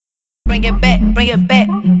bring it back, bring it back,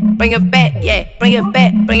 bring it back, yeah, bring it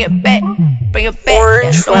back, bring it back, bring it back.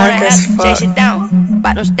 Orange Don't wanna flag have as to chase it down,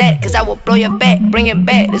 but no stat, cause I will blow your back, bring it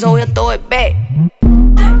back, this whole throw it back.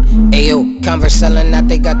 Ayo, Converse selling out,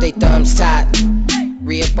 they got their thumbs tied.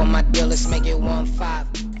 Re-up on my deal, let's make it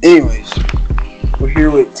 1-5. Anyways, we're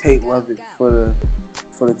here with Tate Lovett for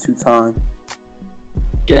the two-time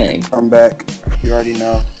gang. I'm back. You already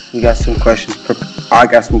know. We got some questions. I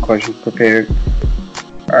got some questions prepared.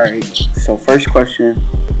 All right. So first question: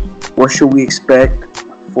 what should we expect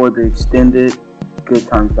for the extended Good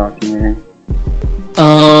Times documentary?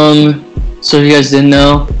 So if you guys didn't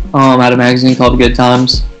know, I had a magazine called Good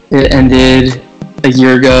Times. It ended a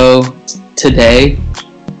year ago today.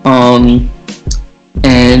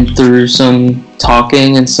 And through some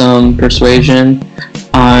talking and some persuasion,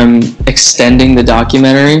 I'm extending the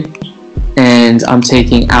documentary, and I'm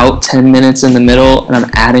taking out 10 minutes in the middle, and I'm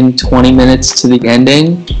adding 20 minutes to the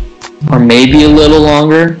ending, or maybe a little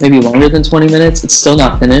longer, maybe longer than 20 minutes. It's still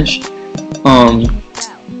not finished.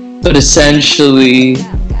 But essentially,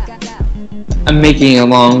 I'm making it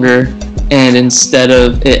longer, and instead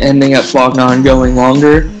of it ending at Faulkner and going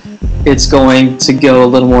longer, it's going to go a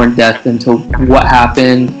little more in depth into what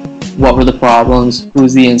happened, what were the problems, who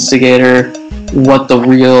was the instigator, what the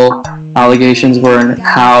real allegations were, and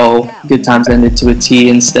how Good Times ended to a T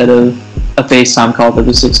instead of a FaceTime call that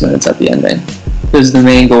was 6 minutes at the ending. Because the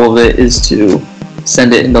main goal of it is to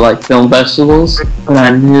send it into like film festivals, and I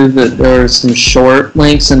knew that there were some short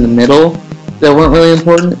links in the middle that weren't really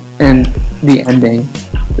important, and the ending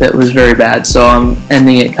that was very bad. So I'm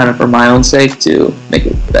ending it kind of for my own sake to make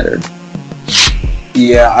it better.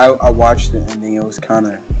 Yeah, I watched the ending. It was kind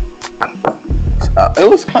of.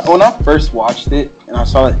 When I first watched it and I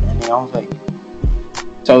saw the ending, I was like,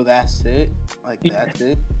 "So that's it? Like that's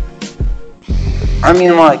it?" I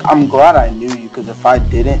mean, like I'm glad I knew you, because if I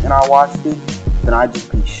didn't and I watched it, then I'd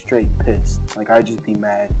just be straight pissed. Like I'd just be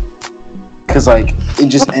mad, because like it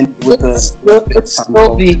just ended with it's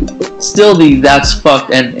still the that's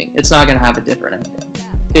fucked ending. It's not gonna have a different ending.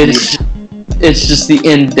 It's just the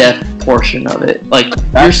in-depth portion of it. Like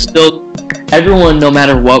you're still. Everyone, no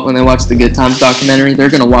matter what, when they watch the Good Times documentary, they're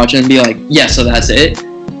gonna watch it and be like, "Yeah, so that's it."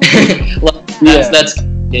 That's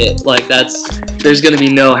it. Like there's gonna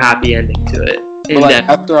be no happy ending to it. But like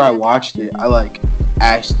after I watched it, I like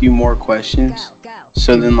asked you more questions.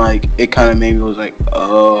 So then like it kind of made me was like,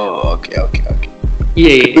 "Oh, okay."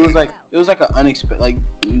 Yeah. It was like an unexpected, like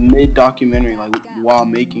mid documentary, like while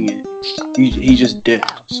making it, he just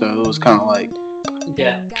dipped. So it was kind of like.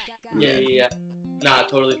 Yeah. Nah, I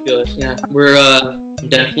totally feel it. Yeah, we're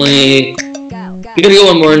definitely gonna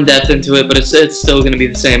go more in depth into it, but it's still gonna be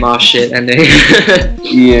the same aw shit ending.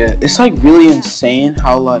 Yeah, it's like really insane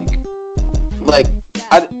how like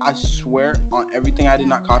I swear on everything I did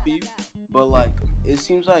not copy you, but like it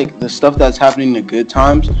seems like the stuff that's happening in Good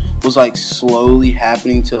Times was like slowly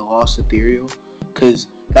happening to Lost Ethereal, because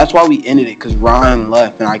that's why we ended it, because Ryan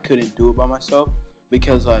left and I couldn't do it by myself,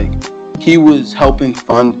 because like he was helping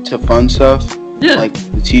fund stuff. Yeah. Like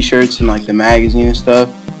the t-shirts and like the magazine and stuff.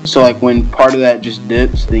 So like when part of that just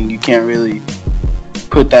dips, then you can't really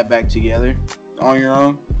put that back together on your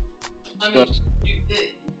own. I mean,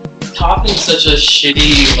 copying's such a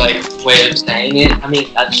shitty like way of saying it. I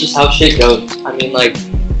mean, that's just how shit goes. I mean, like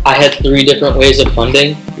I had 3 different ways of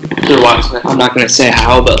funding through Watchmen. I'm not gonna say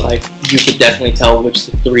how, but like you could definitely tell which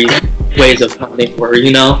the 3 ways of funding were.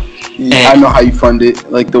 You know. Yeah, I know how you fund it.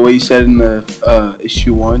 Like the way you said in the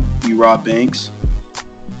issue 1, you rob banks.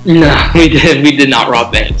 No, we did not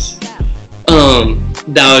rob banks.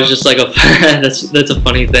 That was just like a that's a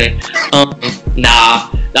funny thing. Nah,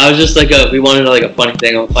 that was just like we wanted like a funny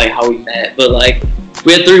thing of like how we met. But like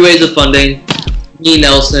we had 3 ways of funding. Me,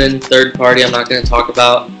 Nelson, third party I'm not gonna talk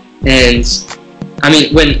about. And I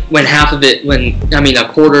mean when half of it a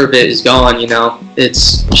quarter of it is gone, you know,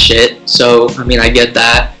 it's shit. So I mean I get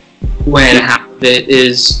that. When half of it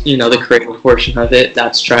is, you know, the creative portion of it,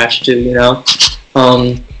 that's trash too, you know.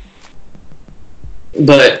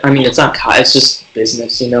 But I mean, it's it's just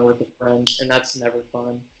business, you know, with a friend, and that's never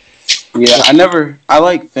fun. Yeah, I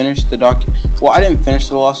like finished the well, I didn't finish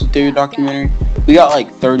the Lost Theory documentary. We got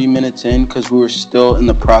like 30 minutes in because we were still in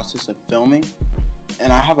the process of filming,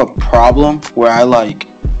 and I have a problem where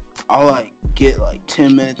I'll get like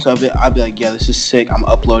 10 minutes of it. I'll be like, yeah, this is sick, I'm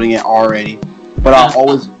uploading it already, but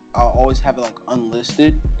I'll always have it like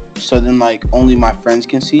unlisted, so then like only my friends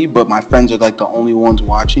can see, but my friends are like the only ones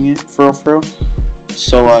watching it for real.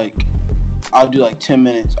 So like I'll do like 10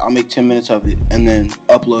 minutes, I'll make 10 minutes of it and then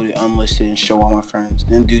upload it unlisted and show all my friends,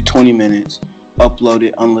 then do 20 minutes, upload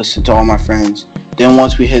it unlisted to all my friends. Then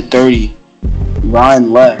once we hit 30,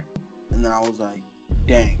 Ryan left, and then I was like,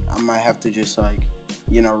 dang, I might have to just like,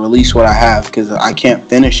 release what I have, because I can't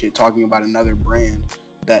finish it talking about another brand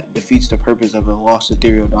that defeats the purpose of a Lost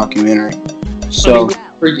Ethereal documentary. So,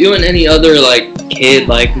 for you and any other like kid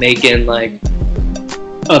like making like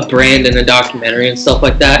a brand in a documentary and stuff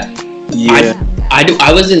like that, yeah, I didn't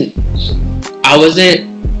have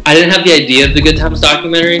the idea of the Good Times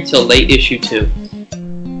documentary until late issue 2.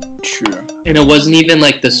 True. And it wasn't even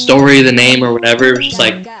like the story, the name, or whatever. It was just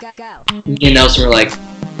like me and Nelson were like,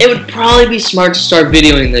 it would probably be smart to start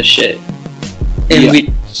videoing this shit. And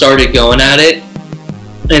we started going at it.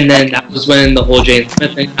 And then that was when the whole James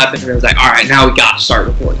Smith thing happened. And it was like, all right, now we got to start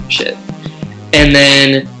recording shit. And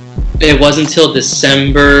then it wasn't until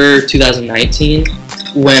December 2019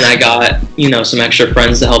 when I got, some extra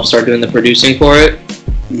friends to help start doing the producing for it.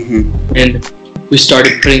 Mm-hmm. And we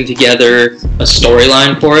started putting together a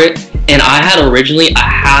storyline for it. And I had originally a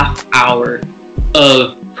half hour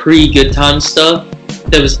of pre-Good Times stuff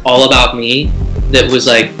that was all about me, that was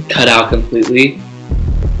like cut out completely.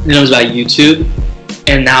 And it was about YouTube.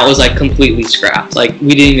 And that was like completely scrapped. Like we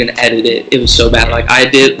didn't even edit it. It was so bad. Like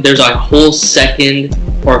there's like a whole second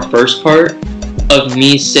or first part of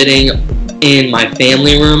me sitting in my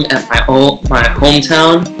family room at my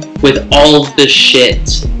hometown with all of the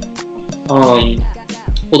shit. Hold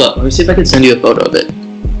up, let me see if I can send you a photo of it.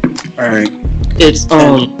 Alright.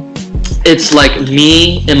 It's like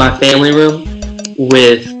me in my family room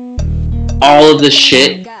with all of the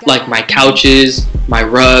shit, like my couches, my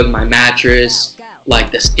rug, my mattress,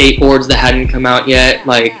 like the skateboards that hadn't come out yet,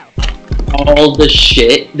 like all the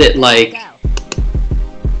shit that like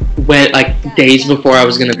went like days before I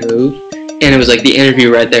was gonna move. And it was like the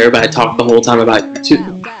interview right there, but I talked the whole time about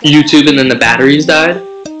YouTube, and then the batteries died.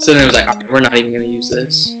 So then I was like, all right, we're not even gonna use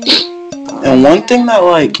this. And one thing that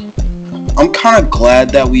like, I'm kind of glad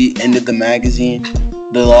that we ended the magazine,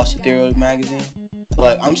 the Lost Ethereal magazine.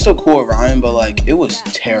 Like, I'm still cool with Ryan, but like, it was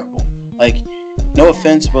terrible. Like, no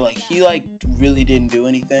offense, but like, he like really didn't do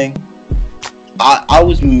anything. I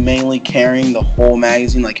was mainly carrying the whole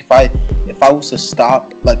magazine. Like, if I was to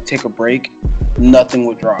stop, like take a break, nothing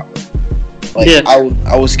would drop. Like, yeah.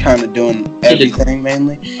 I was kind of doing everything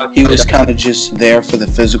mainly. He was kind of just there for the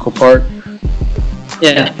physical part.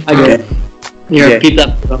 Yeah, I get it. Yeah, keep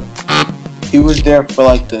that. He was there for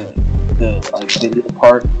like the video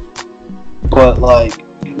part, but like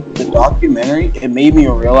the documentary, it made me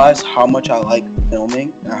realize how much I like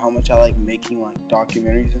filming and how much I like making like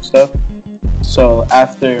documentaries and stuff. So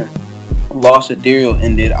after Lost Ethereal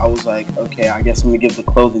ended, I was like, okay, I guess I'm gonna give the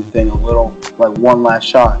clothing thing a little, like, one last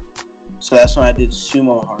shot. So that's when I did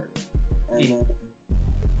Sumo Heart. And then,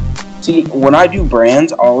 see, when I do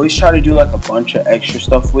brands, I always try to do like a bunch of extra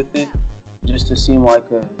stuff with it, just to seem like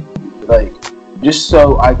just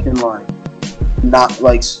so I can like, not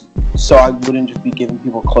like, so I wouldn't just be giving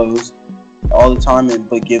people clothes all the time,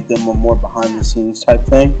 but give them a more behind the scenes type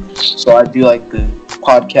thing. So I do like the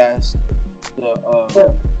podcast,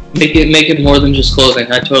 make it more than just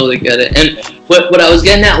clothing. I totally get it. And what I was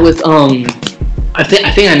getting at with I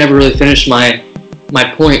think I never really finished my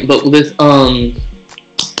point, but with the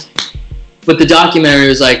documentary, it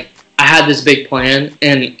was like I had this big plan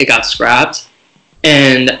and it got scrapped,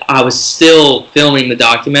 and I was still filming the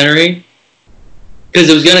documentary because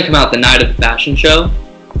it was going to come out the night of the fashion show,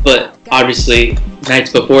 but obviously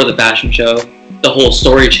nights before the fashion show the whole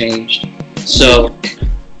story changed, so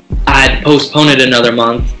I had postponed it another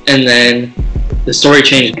month, and then the story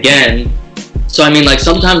changed again. So I mean, like,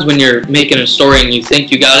 sometimes when you're making a story and you think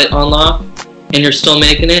you got it on lock and you're still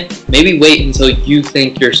making it, maybe wait until you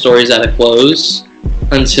think your story's at a close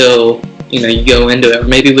until, you go into it. Or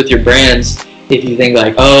maybe with your brands, if you think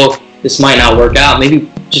like, oh, this might not work out, maybe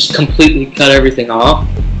just completely cut everything off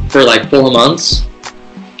for like 4 months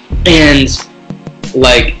and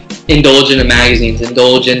like indulge into magazines,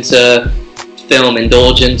 indulge into film,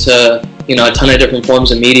 indulge into, a ton of different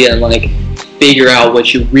forms of media, and like figure out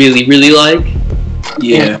what you really, really like.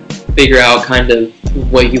 Yeah. Figure out kind of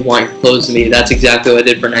what you want your clothes to be. That's exactly what I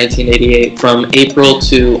did for 1988. From April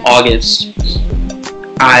to August,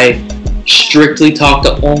 I strictly talked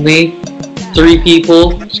to only 3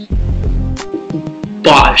 people,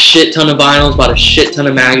 bought a shit ton of vinyls, bought a shit ton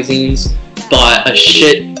of magazines, bought a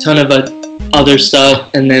shit ton of other stuff,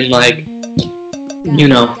 and then like,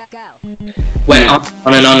 went on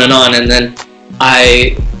and on and on. And then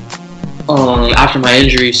I, after my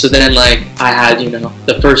injury, so then like I had,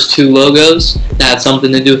 the first 2 logos that had something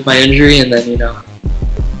to do with my injury, and then,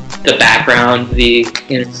 the background,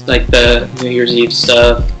 like the New Year's Eve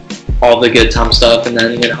stuff, all the Good Time stuff, and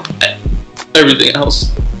then, everything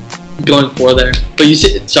else. going for there. But you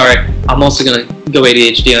see, sorry, I'm also gonna go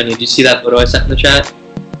ADHD on you. Do you see that photo I sent in the chat?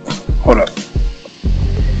 Hold up.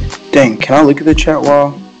 Dang, can I look at the chat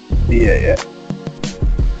while? Yeah.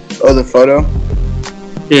 Oh, the photo?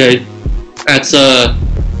 Yeah, that's from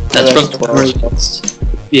the unreleased.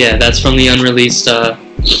 Yeah, that's from the unreleased.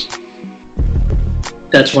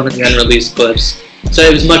 That's one of the unreleased clips. So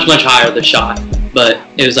it was much higher, the shot, but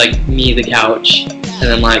it was like me, the couch, and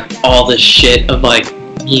then like all the shit of like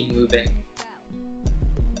me moving.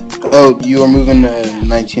 Oh, you were moving to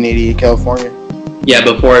 1988 California? Yeah,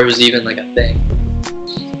 before it was even like a thing.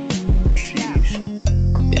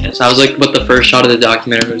 Jeez. Yeah, so I was like what the first shot of the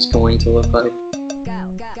documentary was going to look like.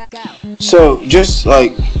 So just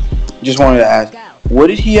wanted to ask, what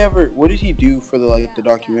did he do for the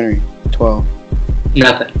documentary 12?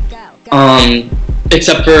 Nothing.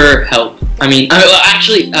 Except for help. I mean,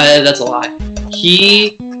 actually, that's a lie.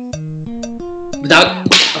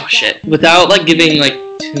 Without like giving like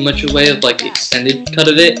too much away of like the extended cut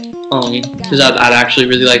of it, because I'd actually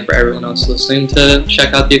really like for everyone else listening to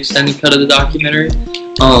check out the extended cut of the documentary.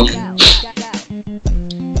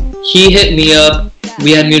 He hit me up.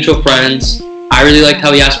 We had mutual friends. I really liked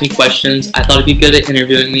how he asked me questions. I thought he'd be good at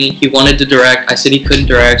interviewing me. He wanted to direct. I said he couldn't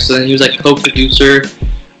direct, so then he was like co-producer,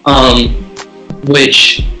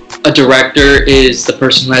 which a director is the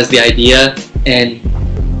person who has the idea, and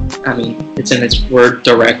I mean, it's in its word,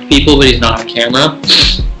 direct people, but he's not on camera.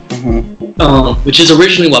 Which is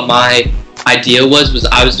originally what my idea was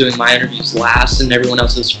I was doing my interviews last and everyone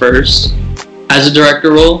else's first as a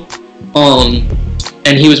director role.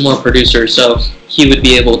 And he was more a producer, so he would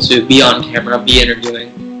be able to be on camera, be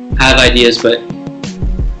interviewing, have ideas, but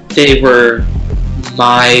they were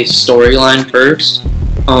my storyline first.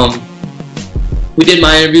 We did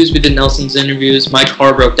my interviews, we did Nelson's interviews. My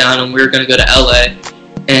car broke down and we were going to go to LA.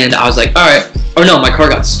 And I was like, alright. Or no, my car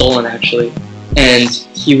got stolen actually. And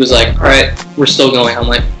he was like, alright, we're still going. I'm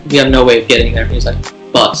like, we have no way of getting there. And he's like,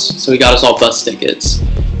 bus. So he got us all bus tickets.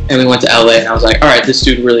 And we went to LA and I was like, alright, this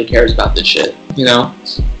dude really cares about this shit, you know?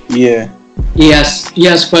 Yeah. He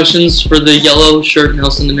asked questions for the yellow shirt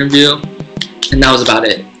Nelson interview. And that was about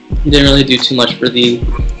it. He didn't really do too much for the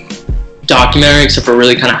documentary except for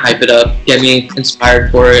really kind of hype it up, get me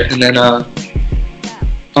inspired for it, and then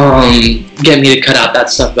get me to cut out that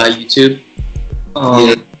stuff about YouTube.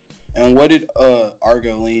 Yeah. And what did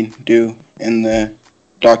Argoline do in the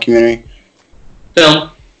documentary?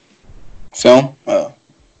 Film. Film? Oh.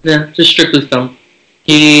 Yeah, just strictly film.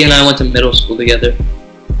 He and I went to middle school together.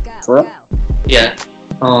 For real? Yeah.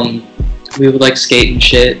 We would like skate and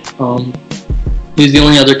shit. He was the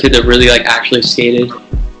only other kid that really like actually skated.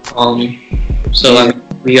 So I mean,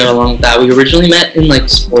 we got along with that. We originally met in like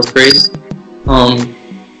 4th grade,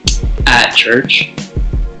 at church.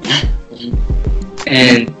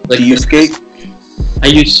 And like, do you skate? I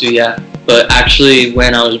used to, yeah. But actually,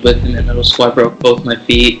 when I was with him in middle school, I broke both my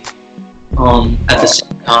feet at the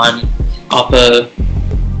same time off a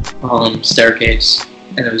staircase,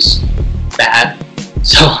 and it was bad.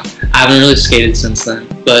 So I haven't really skated since then.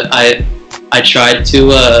 But I tried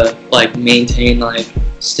to like maintain like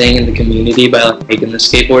staying in the community by like making the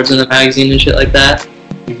skateboards in the magazine and shit like that,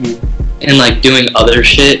 and like doing other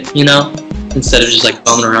shit, you know, instead of just like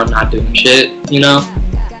bumming around not doing shit, you know.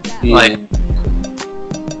 Like,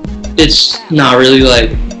 it's not really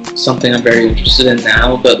like something I'm very interested in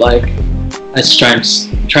now, but like I was trying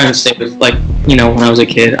to stay with like, you know, when I was a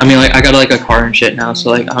kid. I mean, like I got like a car and shit now,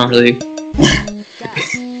 so like I don't really.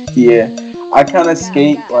 Yeah, I kind of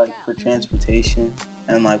skate like for transportation,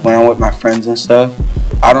 and like when I'm with my friends and stuff.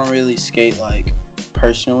 I don't really skate like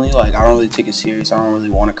personally. Like I don't really take it serious. I don't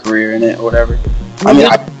really want a career in it or whatever. I mean,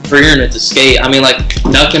 career in it to skate. I mean, like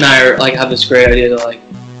Nuck and I are like have this great idea to like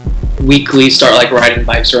weekly start like riding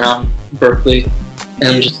bikes around Berkeley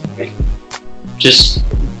and just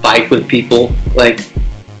bike with people. Like,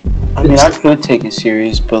 I mean, I could take it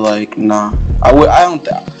serious, but like, nah. I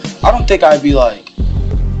don't think I'd be like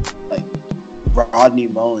Rodney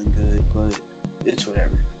Mullen good, but it's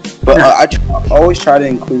whatever. But I always try to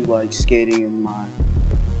include like skating in my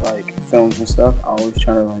like films and stuff. I always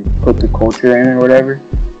try to like put the culture in it or whatever.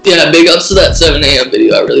 Yeah, big ups to that 7 a.m.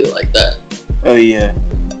 video. I really like that. Oh yeah,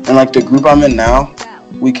 and like the group I'm in now,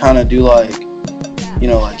 we kind of do like, you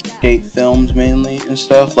know, like skate films mainly and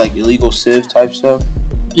stuff, like illegal civ type stuff.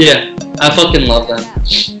 Yeah, I fucking love them.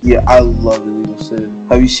 Yeah, I love illegal civ.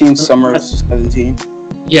 Have you seen Summer of 17?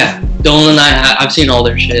 Yeah, Dolan and I've seen all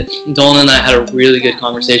their shit. Dolan and I had a really good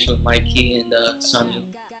conversation with Mikey and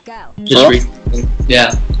Sonny. Just recently.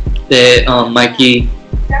 Yeah. Mikey,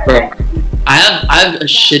 bro. I have a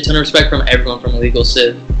shit ton of respect from everyone from Illegal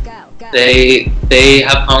Civ. They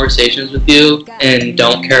have conversations with you and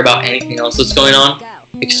don't care about anything else that's going on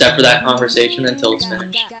except for that conversation until it's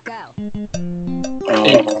finished.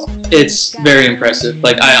 It's very impressive.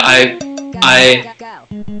 Like I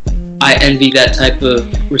envy that type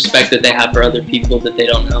of respect that they have for other people that they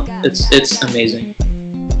don't know. It's amazing.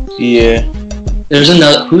 Yeah. There's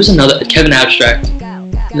another Kevin Abstract.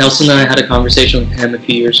 Nelson and I had a conversation with him a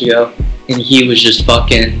few years ago, and he was just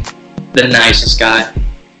fucking the nicest guy.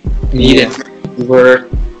 And he didn't.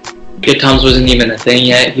 Good Times wasn't even a thing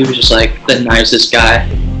yet. He was just like the nicest guy.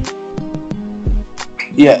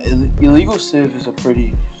 Yeah, Illegal Civ is a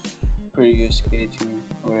pretty good skate team,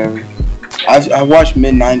 or whatever. I watched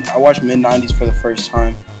mid-90s for the first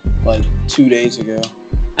time, like 2 days ago.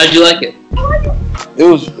 How'd you like it?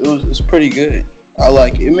 It's pretty good. I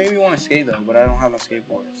like it. It made me want to skate though, but I don't have a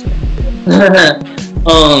skateboard. So.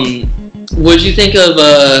 What'd you think of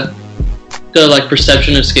the like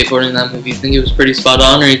perception of skateboarding in that movie? You think it was pretty spot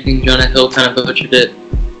on, or you think Jonah Hill kind of butchered it?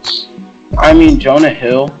 I mean, Jonah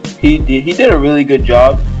Hill, he did a really good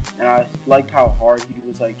job, and I liked how hard he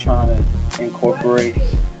was like trying to incorporate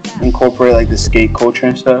like the skate culture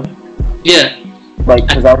and stuff. Yeah. Like,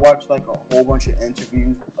 cause I watched like a whole bunch of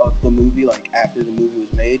interviews of the movie, like after the movie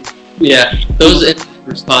was made. Yeah, those interviews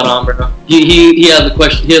were spot on, bro. He had the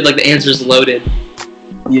question. He had like the answers loaded.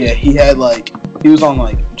 Yeah, he was on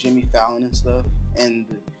like Jimmy Fallon and stuff,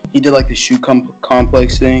 and he did like the shoe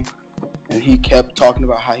complex thing, and he kept talking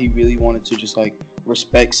about how he really wanted to just like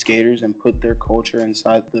respect skaters and put their culture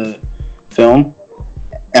inside the film.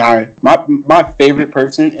 And my favorite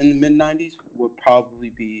person in the mid-90s would probably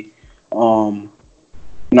be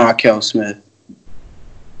Knockout Smith.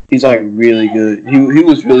 He's like really good. He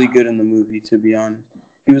was really good in the movie, to be honest.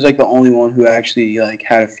 He was like the only one who actually like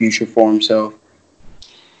had a future for himself.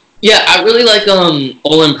 Yeah, I really like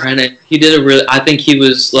Olin Prenick. He did I think he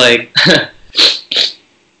was like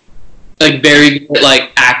like very good at,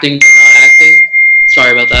 like acting but not acting.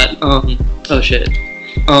 Sorry about that. Oh shit.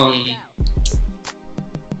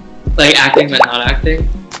 Like acting but not acting.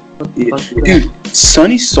 Yeah. Dude,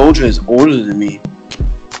 Sonny Soldier is older than me.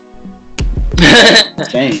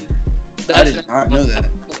 Dang. I did not know that.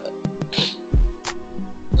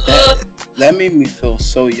 That made me feel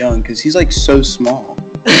so young because he's like so small.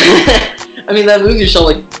 I mean, that movie was shot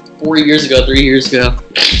like 3 years ago.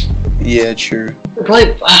 Yeah, true.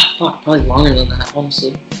 Probably longer than that,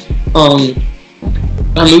 honestly.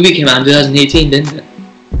 That movie came out in 2018, didn't it?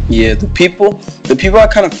 Yeah, the people I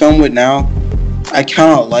kind of film with now, I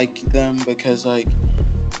kind of like them because like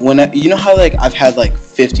you know how like I've had like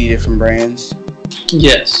 50 different brands.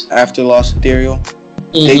 Yes. After Lost Ethereal,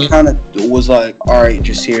 they kind of was like, all right,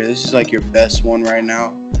 just here. This is like your best one right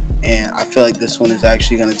now, and I feel like this one is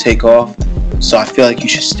actually gonna take off. So I feel like you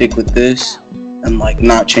should stick with this and like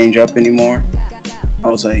not change up anymore. I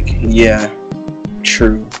was like, yeah,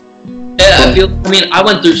 true. Yeah, I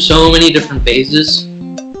went through so many different phases.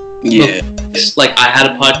 Yeah. Like I had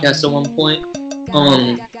a podcast at one point.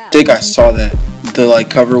 I think I saw that. The like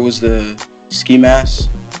cover was the ski mask,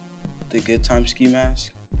 the Good Time ski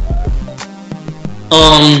mask.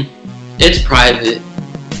 It's private.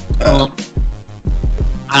 I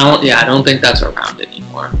don't think that's around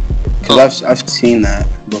anymore. Cause I've seen that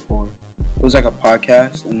before. It was like a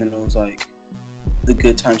podcast, and then it was like the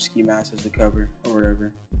Good Time ski mask as the cover or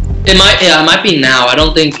whatever. It might be now. I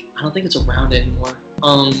don't think it's around anymore.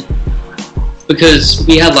 Because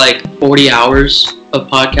we had like 40 hours of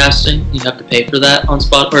podcasting. You have to pay for that on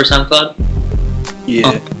Spotify or SoundCloud.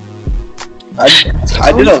 Yeah. I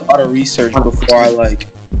did a lot of research before I like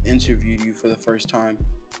interviewed you for the first time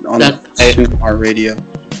on the radio.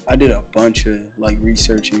 I did a bunch of like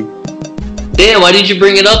researching. Damn, why did you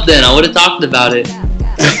bring it up then? I would have talked about it.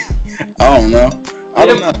 I don't know.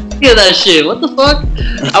 Hear that shit. What the fuck?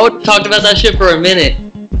 I would have talked about that shit for a minute.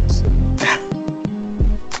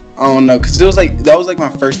 I don't know, cause that was my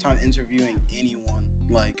first time interviewing anyone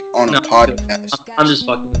like on a podcast. I'm just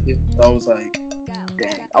fucking with you. So I was like,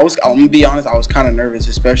 dang. I'm gonna be honest. I was kind of nervous,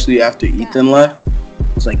 especially after Ethan left. I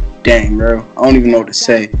was like, dang, bro. I don't even know what to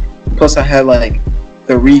say. Plus, I had like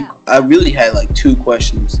I really had like 2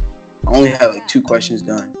 questions. I only had like 2 questions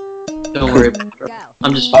done. Don't worry, bro.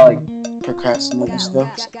 I'm just like procrastinating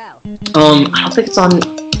stuff. I don't think it's on.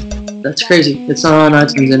 That's crazy. It's not on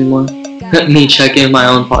iTunes anymore. Me checking my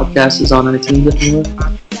own podcast is on iTunes anymore.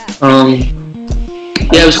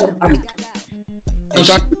 Yeah, it was.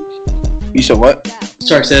 You said what?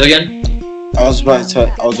 Sorry, say it again. I was about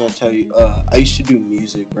to tell you. I used to do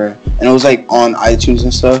music, bro, and it was like on iTunes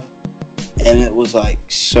and stuff, and it was like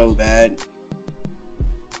so bad,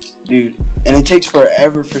 dude. And it takes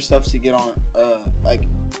forever for stuff to get on. Like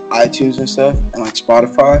iTunes and stuff and like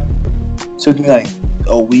Spotify. It took me like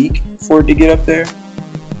a week for it to get up there.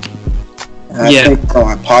 And I think for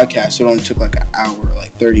my podcast, it only took like an hour,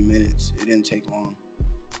 like 30 minutes. It didn't take long.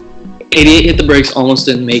 88 Hit the Brakes almost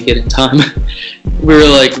didn't make it in time. We were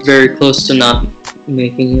like very close to not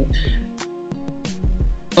making it.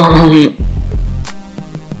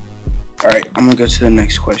 Alright, I'm gonna go to the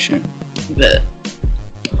next question. Bet.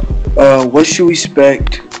 What should we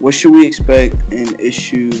expect in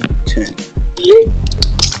issue 10?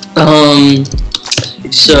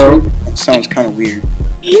 So it sounds kind of weird.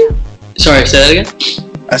 Sorry, say that again?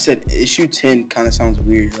 I said issue 10 kind of sounds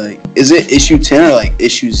weird. Like, is it issue 10 or like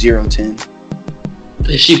issue 010?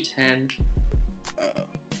 Issue 10.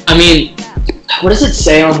 I mean, what does it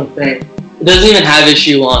say on the thing? It doesn't even have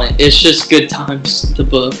issue on it. It's just Good Times, the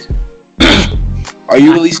book. Are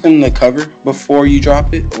you releasing the cover before you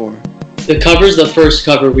drop it, or? The cover's the first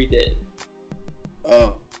cover we did.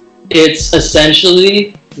 Oh. It's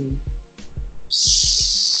essentially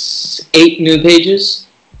 8 new pages.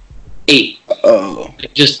 8. Oh.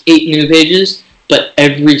 Just 8 new pages, but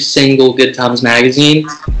every single Good Times magazine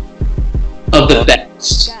of the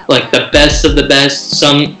best. Like the best of the best.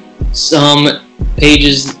 Some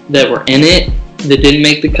pages that were in it that didn't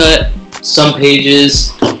make the cut. Some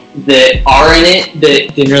pages that are in it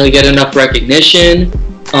that didn't really get enough recognition.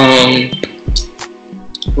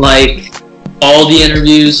 Like all the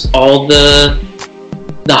interviews, all the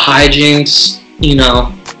hijinks, you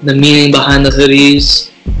know, the meaning behind the hoodies.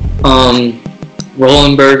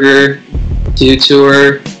 Rollenberger, Dude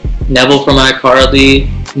Tour, Neville from iCarly,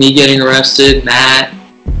 me getting arrested, Matt,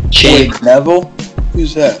 Shane. Wait, Neville?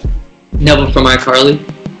 Who's that? Neville from iCarly.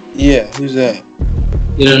 Yeah, who's that?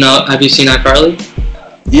 You don't know? Have you seen iCarly?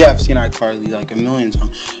 Yeah, I've seen iCarly like a million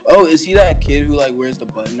times. Oh, is he that kid who like wears the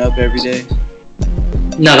button up every day?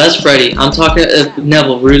 No, that's Freddie. I'm talking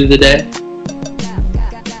Neville, Root of the Day.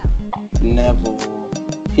 Neville.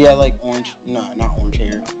 He had like orange. No, not orange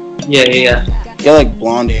hair. Yeah. He had like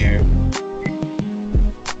blonde hair.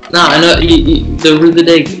 No, I know the Root of the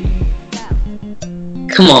Day.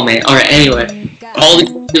 Come on, man. All right. Anyway, all the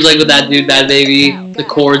pictures like with that dude, Bad Baby, the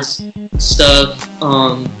chords stuff,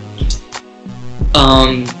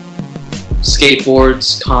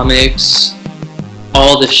 skateboards, comics,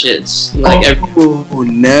 all the shits. Like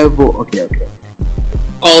Neville. Okay.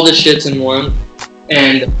 All the shits in one,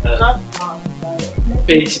 and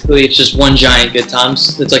basically it's just one giant Good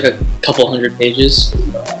Times. It's like a couple hundred pages.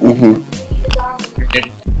 Mhm.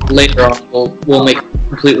 And later on, we'll make a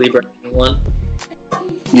completely brand new one.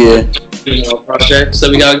 Yeah. You know, projects that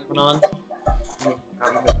we got going on.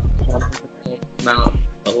 Amount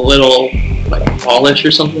a little like polish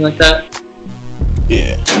or something like that.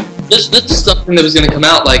 Yeah. This is something that was gonna come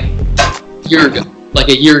out like a year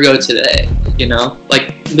ago today. You know,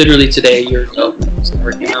 like literally today, a year ago. It's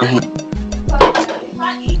never came out.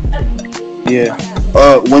 Yeah.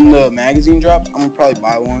 When the magazine drops, I'm gonna probably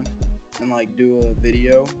buy one and like do a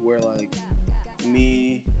video where like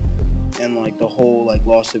me and like the whole like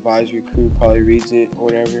Lost Advisory crew probably reads it or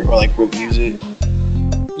whatever, or like reviews it.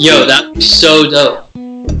 Yo, that'd be so dope.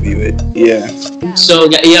 Review it. Yeah. So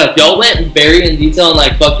yeah, if y'all went very in detail and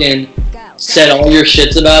like fucking said all your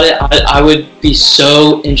shits about it, I would be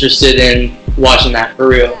so interested in watching that for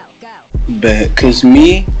real. Bet. Cause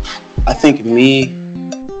I think me,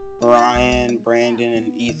 Ryan, Brandon,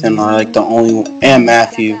 and Ethan are like the only, and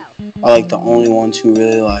Matthew are like the only ones who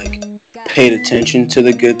really like paid attention to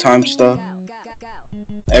the Good Time stuff.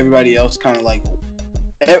 Everybody else kind of like,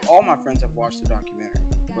 all my friends have watched the documentary,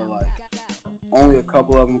 but like only a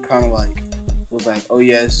couple of them kind of like was like, oh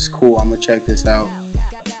yeah, this is cool, I'm gonna check this out.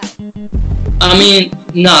 I mean,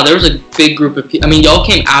 nah, there was a big group of people. I mean, y'all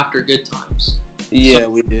came after Good Times. Yeah,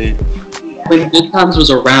 we did. When Good Times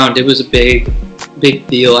was around, it was a big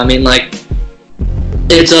deal. I mean, like,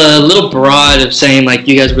 it's a little broad of saying like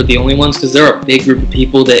you guys were the only ones, because there are a big group of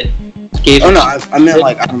people that gave. Oh no, I meant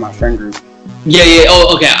like out of my friend group. Yeah.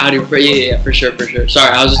 Oh, okay. Yeah, for sure.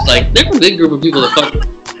 Sorry, I was just like, there's a big group of people that fuck with it.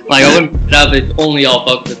 Like, I wouldn't put it up if only y'all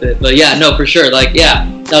fucked with it. But yeah, no, for sure. Like, yeah,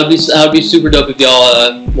 that would be super dope if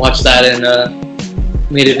y'all watched that and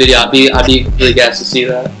made a video. I'd be really gassed to see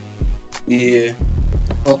that. Yeah.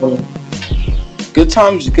 Good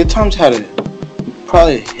Times had a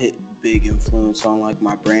probably hit big influence on like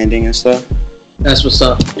my branding and stuff. That's what's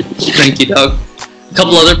up. Thank you, Doug. A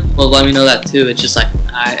couple other people let me know that too. It's just like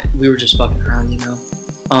we were just fucking around, you know.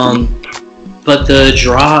 But the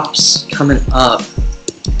drops coming up,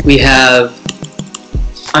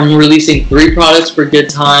 I'm releasing 3 products for Good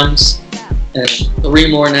Times, and 3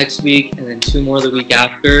 more next week, and then 2 more the week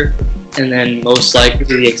after, and then most likely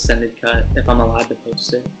the extended cut if I'm allowed to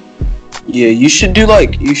post it. Yeah, you should do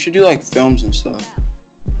like films and stuff.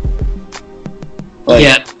 Like,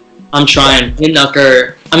 Yeah, I'm trying. Me and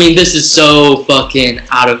Nucker, I mean, this is so fucking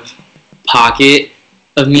out of pocket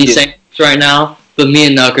of me saying this right now, but me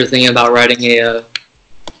and Nucker are thinking about writing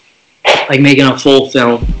making a full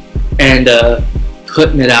film and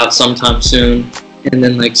putting it out sometime soon, and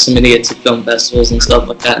then like submitting it to film festivals and stuff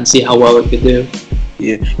like that, and see how well it could do.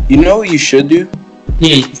 Yeah, you know what you should do?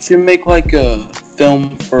 You should make like a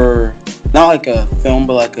film for, not like a film,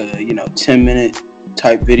 but like a 10-minute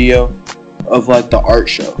type video of like the art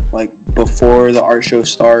show, like before the art show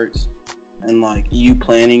starts, and like you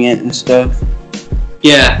planning it and stuff.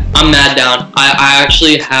 Yeah, I'm mad down. I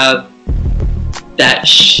actually have that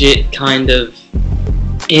shit kind of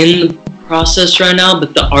in the process right now,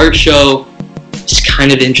 but the art show is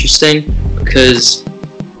kind of interesting because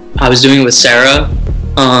I was doing it with Sarah,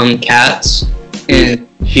 Katz, and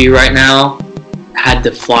she right now had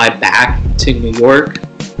to fly back to New York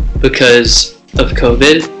because of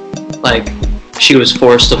COVID. Like, she was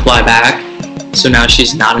forced to fly back, so now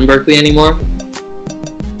she's not in Berkeley anymore.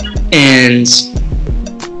 And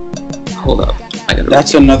hold up,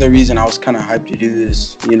 that's another reason I was kind of hyped to do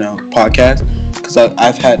this, podcast, because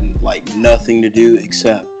I've had like nothing to do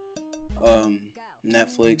except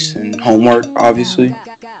Netflix and homework, obviously.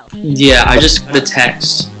 Yeah, I just got a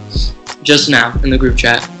text just now in the group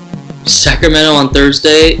chat. Sacramento on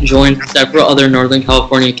Thursday joined several other Northern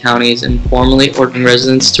California counties in formally ordering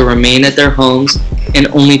residents to remain at their homes and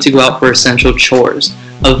only to go out for essential chores.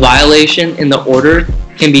 A violation in the order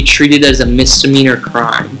can be treated as a misdemeanor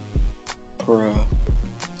crime. Bruh.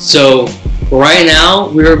 So right now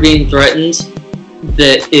we're being threatened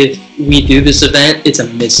that if we do this event, it's a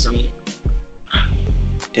misdemeanor.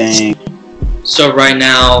 Dang. So right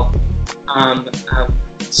now, I'm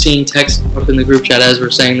seeing text up in the group chat as we're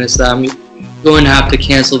saying this that I'm going to have to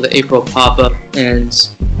cancel the April pop-up and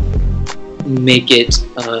make it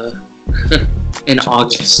in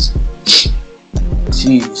August.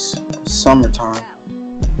 Jeez, summertime.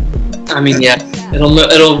 I mean, yeah,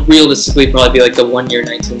 it'll realistically probably be like the 1 year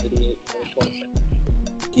 1988 or 20.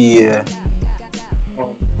 Yeah.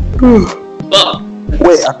 But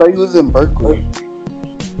wait, I thought you lived in Berkeley.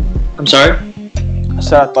 I'm sorry? I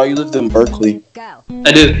said I thought you lived in Berkeley.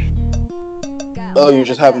 I do. Oh, you're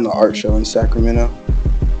just having the art show in Sacramento?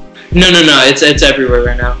 No, it's everywhere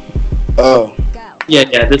right now. Oh.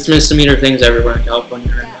 Yeah, this misdemeanor thing's everywhere in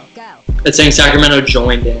California right now. It's saying Sacramento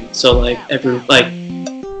joined in, so like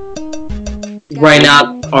right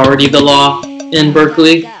now already the law in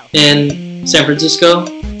Berkeley and San Francisco.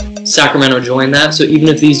 Sacramento joined that, so even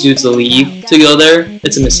if these dudes leave to go there,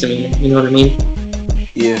 it's a misdemeanor. You know what I mean?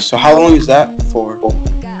 Yeah. So how long is that for?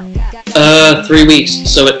 3 weeks.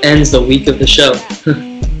 So it ends the week of the show.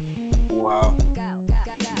 Wow.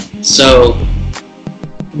 So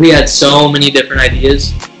we had so many different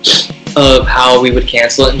ideas of how we would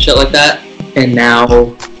cancel it and shit like that, and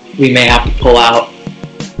now we may have to pull out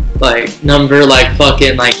plan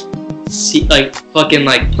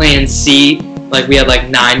C. Like we had like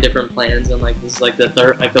 9 different plans, and like this is like the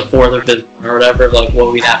third, like the fourth or fifth or whatever, like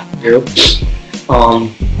what we'd have to do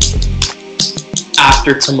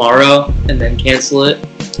after tomorrow, and then cancel it.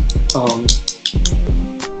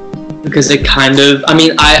 Because it kind of, I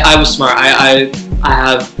mean, I was smart. I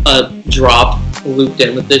have a drop looped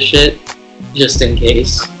in with this shit just in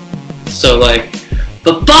case. So like,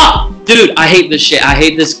 but fuck, dude, I hate this shit. I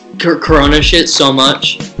hate this Corona shit so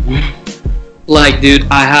much. Like, dude,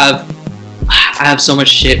 I have so much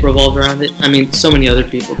shit revolved around it. I mean, so many other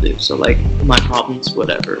people do. So like, my problems,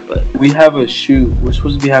 whatever. But we have a shoot. We're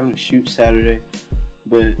supposed to be having a shoot Saturday,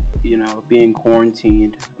 but being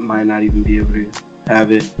quarantined, might not even be able to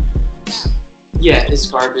have it. Yeah, it's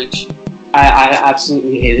garbage. I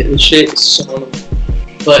absolutely hate it. This shit is so.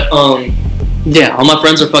 But yeah, all my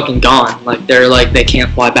friends are fucking gone. Like they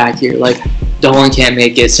can't fly back here. Like Dolan can't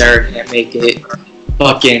make it. Sarah can't make it.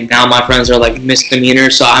 Fucking now my friends are like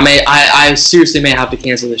misdemeanors. So I seriously may have to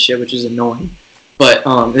cancel this shit, which is annoying. But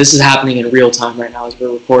this is happening in real time right now as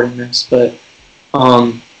we're recording this. But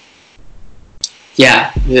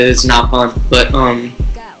yeah, it's not fun. But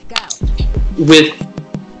with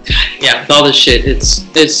all this shit, it's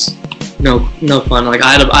no fun. Like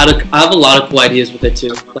I have a lot of cool ideas with it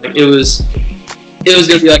too. Like it was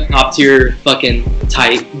gonna be like top tier fucking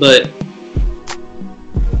tight, but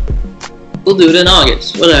we'll do it in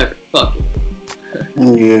August. Whatever. Fuck it.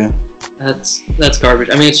 Yeah. That's garbage.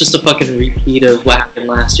 I mean, it's just a fucking repeat of what happened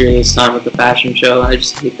last year this time with the fashion show. I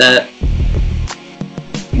just hate that.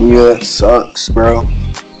 Yeah, it sucks, bro.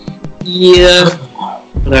 Yeah.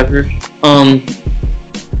 Whatever.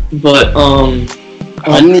 But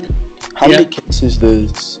How many cases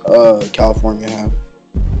does California have?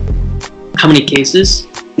 How many cases?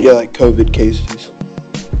 Yeah, like COVID cases.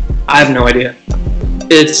 I have no idea.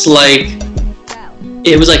 It's like,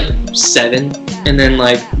 it was like 7, and then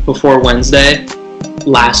like before Wednesday,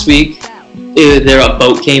 last week, a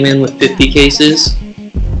boat came in with 50 cases,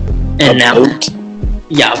 and now,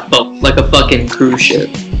 yeah, a boat, like a fucking cruise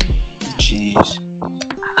ship. Jeez.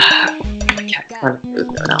 I can't find it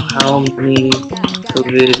now. How many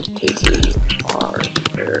COVID cases are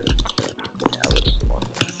there in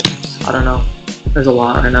California? I don't know. There's a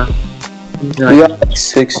lot right now. We got like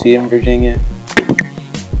 60 in Virginia.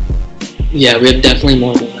 Yeah, we have definitely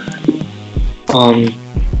more than that.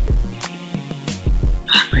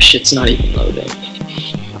 My shit's not even loading.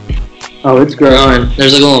 Oh, it's growing.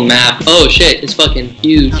 There's like a little map. Oh shit, it's fucking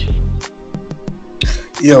huge.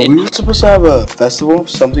 Yo, we were supposed to have a festival,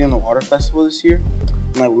 something in the water festival this year.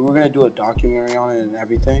 And like we were gonna do a documentary on it and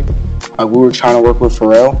everything. Like we were trying to work with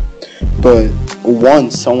Pharrell, but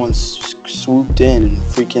once someone swooped in and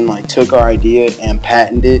freaking like took our idea and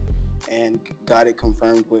patented it and got it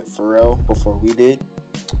confirmed with Pharrell before we did.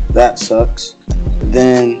 That sucks.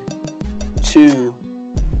 Then 2,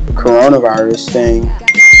 coronavirus thing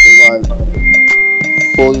like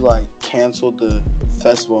fully like canceled the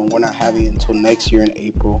festival and we're not having it until next year in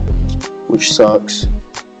April, which sucks.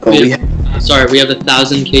 But we have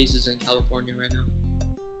 1,000 cases in California right now.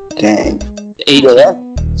 Dang. 8.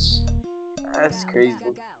 That's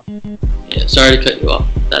crazy. Yeah, sorry to cut you off.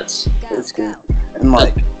 That's good. And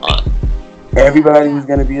like everybody was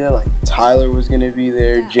gonna be there. Like Tyler was gonna be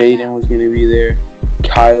there, Jaden was gonna be there,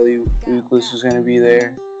 Kylie Euclid was gonna be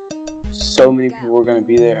there. So many people were gonna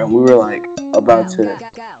be there, and we were like about to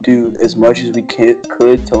do as much as we could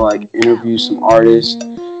to like interview some artists,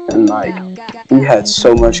 and like we had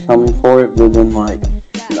so much coming for it. But then like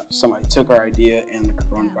somebody took our idea, and the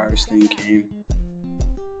coronavirus thing came.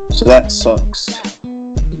 So that sucks.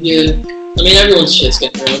 Yeah, I mean everyone's shit's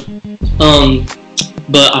getting ruined.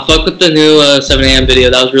 But I fuck with the new 7 a.m. video.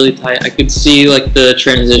 That was really tight. I could see like the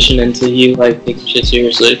transition into you like taking shit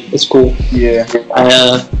seriously. It's cool. Yeah.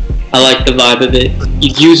 I like the vibe of it.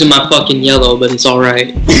 You're using my fucking yellow, but it's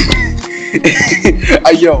alright.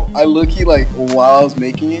 I low-key, like, while I was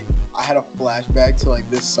making it, I had a flashback to, like,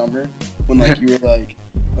 this summer when, like, you were like,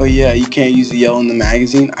 oh, yeah, you can't use the yellow in the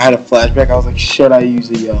magazine. I had a flashback. I was like, should I use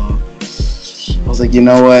the yellow? I was like, you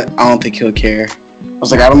know what? I don't think he'll care. I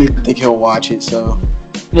was like, I don't even think he'll watch it, so.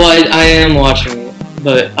 Well, I am watching it,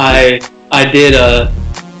 but I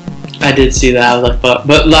did see that. I was like, fuck.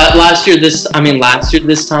 But last year this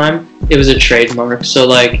time, it was a trademark. So,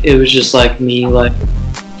 like, it was just, like, me, like,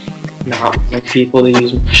 not like people to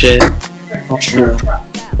use my shit. True.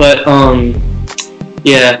 But,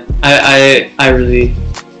 yeah, I really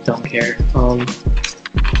don't care.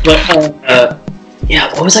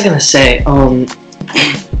 Yeah, what was I gonna say?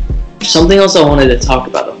 Something else I wanted to talk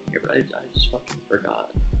about over here, but I just fucking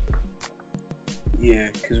forgot. Yeah,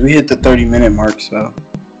 because we hit the 30-minute mark, so.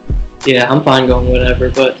 Yeah, I'm fine going whatever,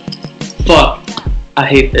 but fuck, I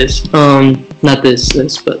hate this. Not this,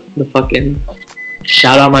 but the fucking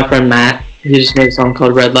shout out my friend Matt. He just made a song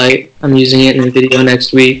called Red Light. I'm using it in a video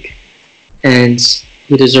next week, and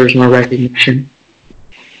he deserves more recognition.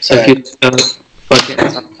 So if you look up, fucking,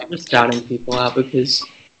 I'm just shouting people out because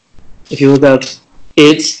if you look up,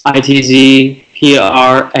 it's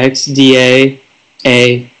ITZPRXDA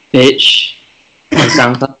bitch on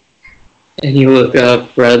SoundCloud. And you look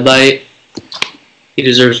up Red Light, he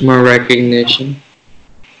deserves more recognition.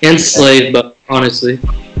 And Slave, but honestly.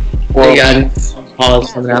 Well, got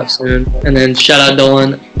Paul's coming out soon. And then shout out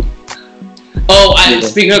Dolan. Oh,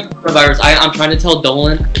 speaking of coronavirus, I'm trying to tell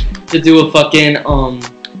Dolan to do a fucking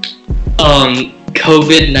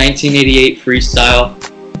COVID 1988 freestyle.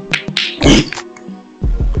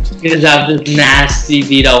 Because I have this nasty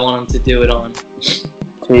beat I want him to do it on.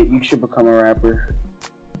 Tate, you should become a rapper.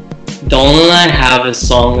 Dolan and I have a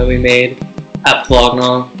song that we made at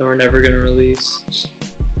Flognaw that we're never gonna release.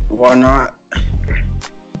 Why not?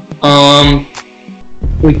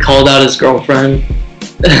 We called out his girlfriend.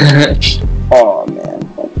 Oh man,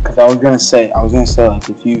 because I was gonna say like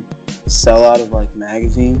if you sell out of like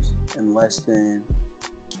magazines in less than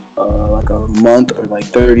like a month or like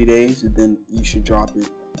 30 days, then you should drop it.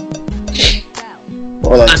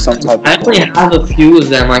 Or like some type. I only have a few of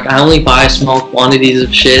them. Like I only buy small quantities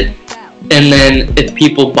of shit. And then if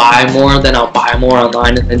people buy more, then I'll buy more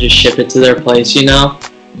online and then just ship it to their place, you know?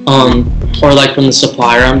 Or like from the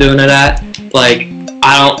supplier I'm doing it at. Like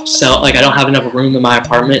I don't have enough room in my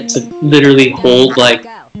apartment to literally hold like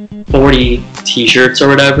 40 t-shirts or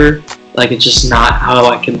whatever. Like it's just not how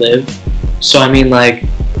I can live. So I mean like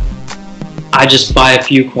I just buy a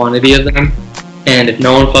few quantity of them, and if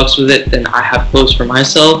no one fucks with it, then I have clothes for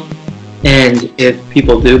myself. And if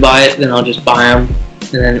people do buy it, then I'll just buy them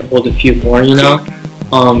and then hold a few more, you know.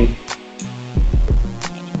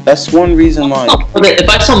 That's one reason why. If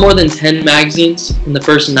I sell more than 10 magazines in the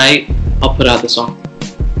first night, I'll put out the song.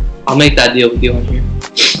 I'll make that deal with you on here.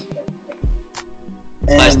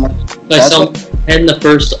 If I sell 10 the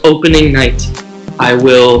first opening night, I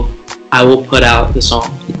will put out the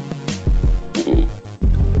song.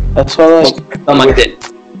 That's why, like,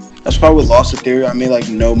 That's why with Lost Ethereum, I made like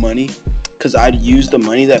no money, because I'd use the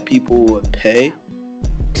money that people would pay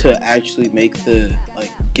to actually make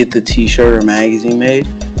get the T-shirt or magazine made.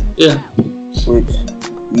 Yeah. Which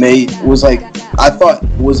was like, I thought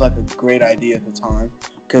was like a great idea at the time,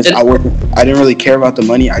 because I didn't really care about the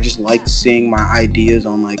money. I just liked seeing my ideas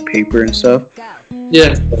on like paper and stuff.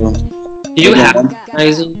 Yeah. Do you have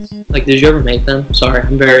magazines? Like, did you ever make them? Sorry,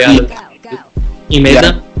 I'm very out of it. You made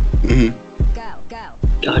them? Mm-hmm.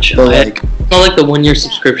 Gotcha. But I saw like the 1 year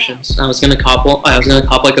subscriptions. I was gonna cop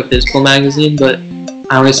like a physical magazine, but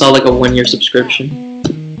I only saw like a 1 year subscription.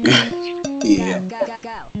 Yeah.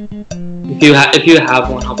 If you have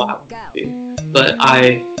one, I'll buy one for you. But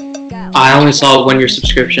I only saw a 1 year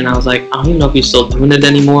subscription. I was like, I don't even know if he's still doing it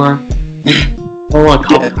anymore. I don't want to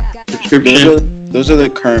call it a subscription. Those are the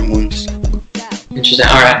current ones. Interesting.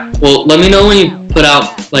 Alright. Well, let me know when you put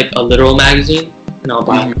out like a literal magazine, and I'll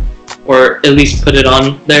buy it. Or at least put it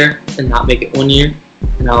on there and not make it 1 year.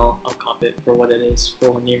 And I'll cop it for what it is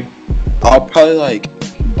for 1 year. I'll probably like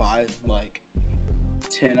buy like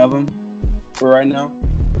 10 of them for right now,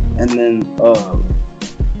 and then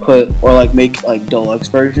make like deluxe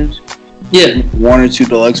versions. Yeah. 1 or 2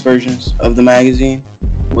 deluxe versions of the magazine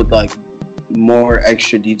with like more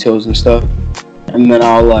extra details and stuff. And then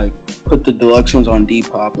I'll like put the deluxe ones on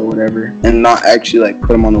Depop or whatever, and not actually like put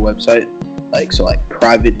them on the website. Like, so like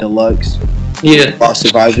private deluxe. Yeah. Lost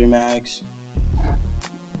Advisory mags.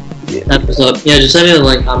 Yeah. That was up. Yeah, just send me the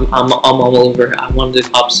link. I'm all over. I wanted to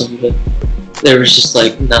cop some, but there was just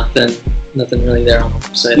like nothing really there on the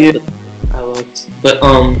website. Yeah. I looked. But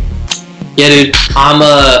yeah, dude,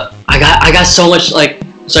 I got so much, like,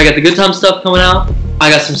 so I got the Good Time stuff coming out. I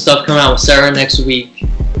got some stuff coming out with Sarah next week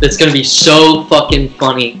that's gonna be so fucking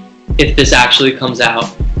funny if this actually comes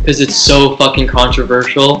out, because it's so fucking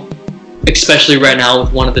controversial, especially right now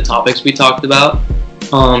with one of the topics we talked about.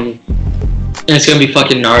 And it's gonna be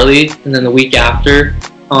fucking gnarly. And then the week after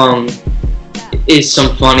is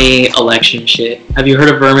some funny election shit. Have you heard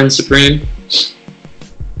of Vermin Supreme?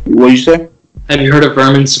 What'd you say? Have you heard of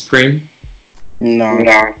Vermin Supreme?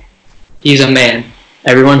 No. He's a man.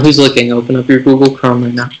 Everyone who's looking, open up your Google Chrome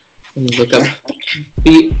right now and look up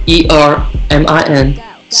Vermin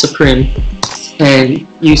Supreme, and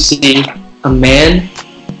you see a man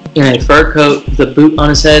in a fur coat with a boot on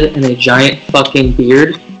his head and a giant fucking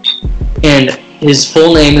beard, and his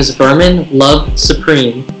full name is Vermin Love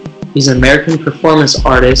Supreme. He's an American performance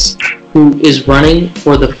artist who is running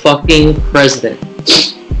for the fucking president.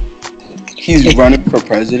 He's running for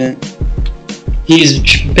president? He's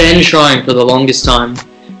been trying for the longest time,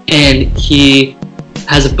 and he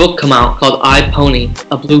has a book come out called I, Pony,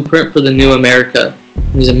 A Blueprint for the New America.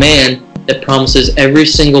 And he's a man that promises every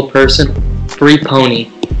single person free pony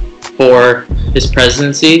for his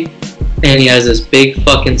presidency, and he has this big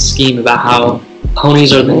fucking scheme about how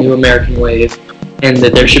ponies are the new American wave, and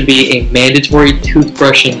that there should be a mandatory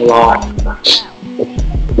toothbrushing law.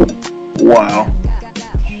 Wow.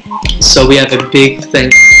 So we have a big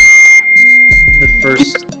thing. The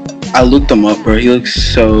first, I looked him up, bro. He looks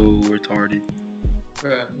so retarded.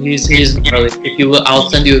 bro, he's gnarly. If you will, I'll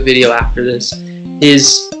send you a video after this.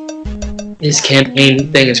 His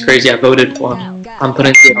campaign thing is crazy. I voted for him. I'm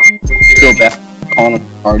putting. I feel bad for calling him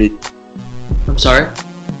retarded. I'm sorry.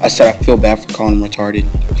 I said I feel bad for calling him retarded.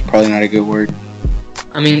 It's probably not a good word.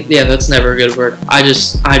 I mean, yeah, that's never a good word. I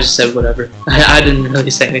just said whatever. I didn't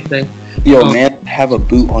really say anything. Yo, man, have a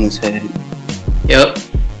boot on his head. Yep.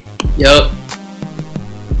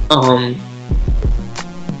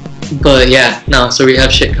 But yeah, no. So we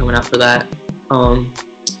have shit coming out for that. I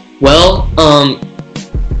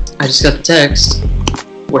just got the text.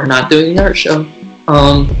 We're not doing the art show.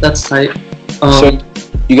 That's tight. So,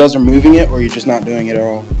 you guys are moving it, or you're just not doing it at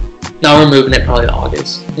all? Now we're moving it probably to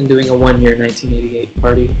August and doing a 1 year 1988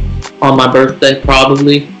 party on my birthday,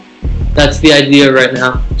 probably. That's the idea right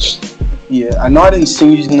now. Yeah, I know I didn't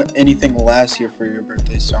sing you anything last year for your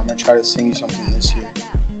birthday, so I'm gonna try to sing you something this year.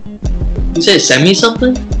 You say send me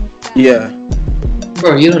something? Yeah.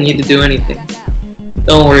 Bro, you don't need to do anything.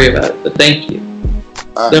 Don't worry about it, but thank you.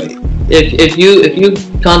 Alright. if you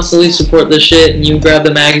constantly support this shit and you grab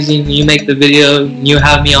the magazine and you make the video and you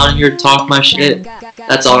have me on here to talk my shit,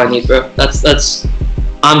 that's all I need, bro. That's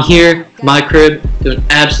I'm here, my crib, doing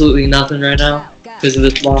absolutely nothing right now because of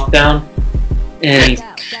this lockdown, and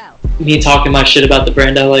me talking my shit about the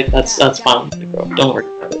brand I like, that's fine with me, bro. Don't worry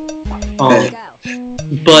about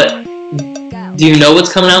it. But do you know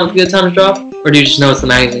what's coming out with Good Times Drop, or do you just know it's the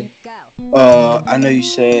magazine? I know you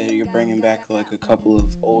said you're bringing back like a couple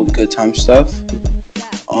of old Good Time stuff.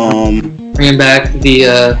 Bringing back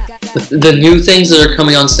the new things that are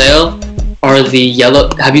coming on sale are the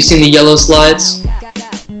yellow. Have you seen the yellow slides?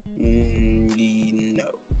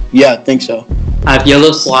 No. Yeah, I think so. I have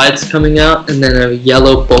yellow slides coming out, and then a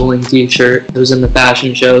yellow bowling T-shirt. It was in the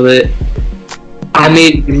fashion show that I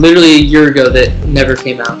made literally a year ago that never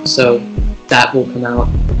came out. So that will come out.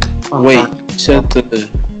 Wait, you said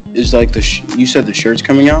you said the shirt's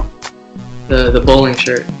coming out? The bowling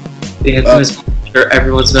shirt, the infamous shirt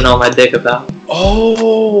everyone's been on my dick about.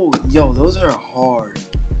 Oh, yo, those are hard.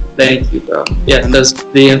 Thank you, bro. Yeah, that's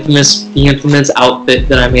the infamous outfit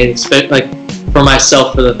that I made, like for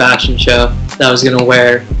myself for the fashion show that I was gonna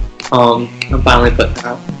wear. I'm finally putting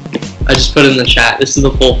out. I just put it in the chat. This is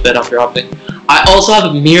the full fit I'm dropping. I also have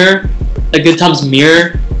a mirror, a Good Times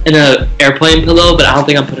mirror, and an airplane pillow, but I don't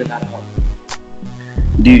think I'm putting that out.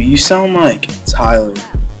 Dude, you sound like Tyler.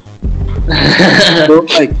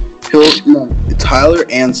 Tyler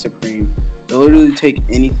and Supreme. They'll literally take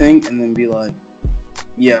anything and then be like,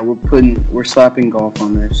 yeah, we're slapping golf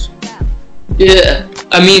on this. Yeah,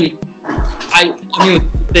 I mean,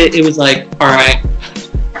 it was like, all right,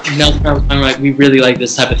 Nelson and I was talking like, we really like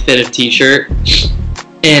this type of fit of T-shirt,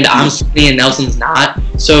 and I'm skinny and Nelson's not,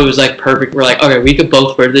 so it was like perfect. We're like, okay, we could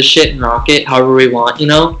both wear this shit and rock it however we want, you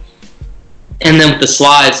know? And then with the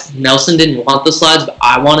slides, Nelson didn't want the slides, but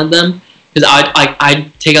I wanted them, because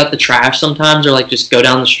I'd take out the trash sometimes, or like just go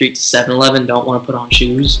down the street to 7-Eleven, don't want to put on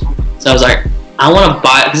shoes. So I was like, I want to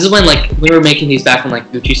buy. This is when like we were making these back when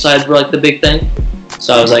like Gucci slides were like the big thing.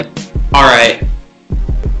 So I was like, all right,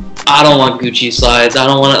 I don't want Gucci slides. I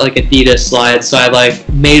don't want like Adidas slides. So I like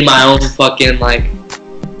made my own fucking like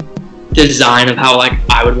design of how like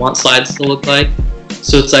I would want slides to look like.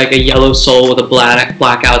 So it's like a yellow sole with a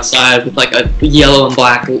black outside with like a yellow and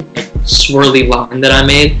black swirly line that I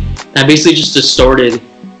made. And I basically just distorted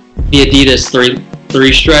the Adidas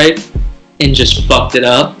three stripe and just fucked it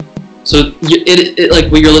up. So it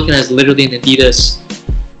like what you're looking at is literally an Adidas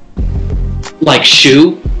like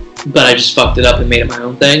shoe, but I just fucked it up and made it my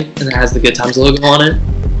own thing, and it has the Good Times logo on it.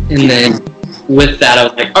 And then with that, I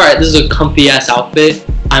was like, all right, this is a comfy ass outfit.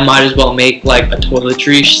 I might as well make like a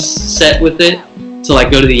toiletry set with it to like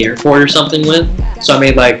go to the airport or something with. So I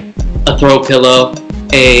made like a throw pillow,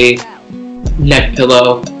 a neck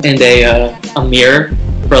pillow, and a mirror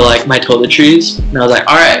for like my toiletries. And I was like,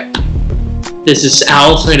 all right. I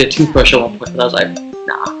also made a toothbrush at one point, but I was like,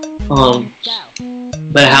 nah.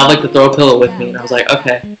 But I have like the throw pillow with me, and I was like,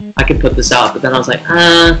 okay, I can put this out. But then I was like,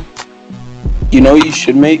 You know what you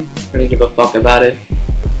should make? I didn't give a fuck about it.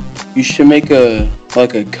 You should make a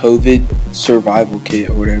COVID survival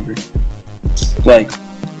kit or whatever. Like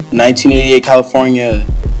 1988 California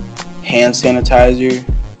hand sanitizer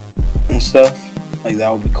and stuff. Like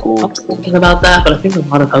that would be cool. I was thinking about that, but I think a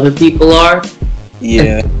lot of other people are.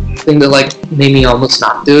 Yeah. Thing that like made me almost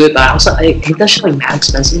not do it, but I hate that shit like mad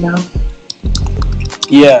expensive now.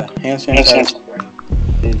 Yeah, hand sanitizer.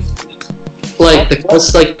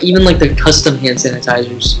 Like even like the custom hand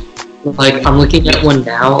sanitizers. Like I'm looking at one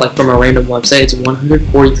now, like from a random website. It's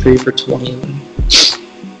 $143 for 20 of them.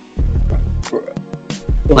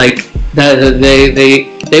 Like that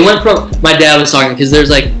they went from. My dad was talking because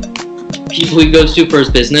there's like people he goes to for his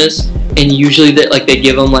business, and usually they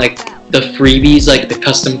give him like the freebies, like the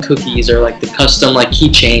custom cookies or like the custom like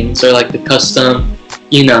keychains or like the custom,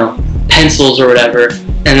 you know, pencils or whatever.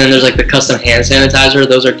 And then there's like the custom hand sanitizer.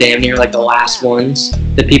 Those are damn near like the last ones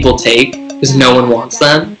that people take because no one wants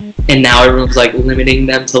them. And now everyone's like limiting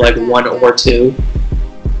them to like 1 or 2.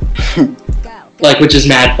 Like, which is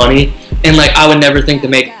mad funny. And like I would never think to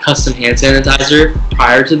make custom hand sanitizer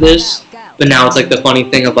prior to this. But now it's like the funny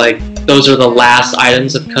thing of like, those are the last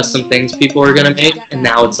items of custom things people are gonna make, and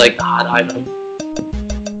now it's like the hot item.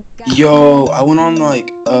 Yo, I went on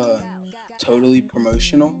like Totally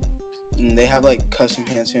Promotional, and they have like custom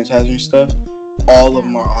hand sanitizer and stuff. All of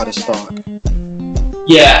them are out of stock.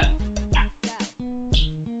 Yeah.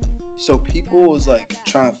 So people was like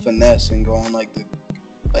trying to finesse and go on like the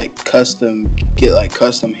custom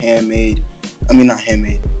custom hand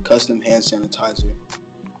sanitizer,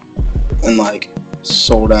 and like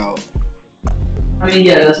sold out. I mean,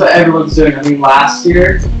 yeah, that's what everyone's doing. I mean, last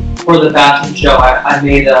year, for the fashion show, I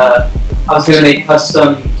made I was gonna make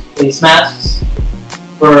custom face masks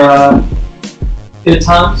for good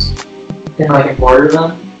times and like embroider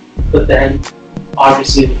them, but then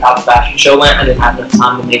obviously with how the fashion show went, I didn't have enough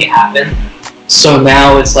time to make it happen. So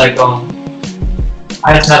now it's like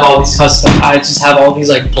I just have all these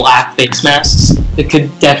like black face masks that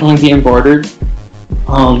could definitely be embroidered.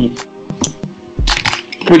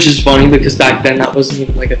 Which is funny because back then that wasn't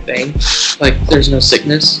even like a thing. Like there's no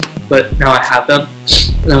sickness, but now I have them.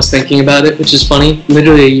 And I was thinking about it, which is funny.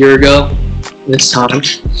 Literally a year ago, this time.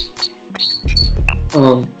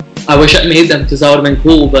 I wish I made them because that would have been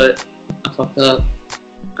cool, but I fucked up.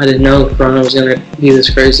 I didn't know Corona was gonna be this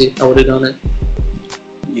crazy. I would have done it.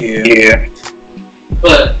 Yeah.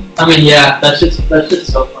 But I mean, yeah, that's just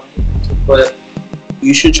so funny. But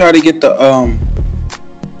you should try to get the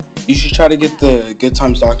Good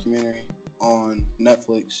Times documentary on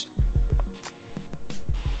Netflix.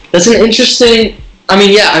 That's an interesting. I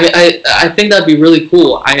mean, yeah. I think that'd be really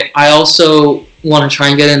cool. I also want to try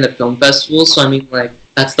and get into film festivals. So I mean, like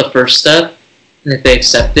that's the first step. And if they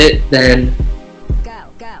accept it, then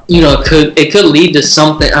it could lead to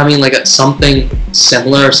something. I mean, like something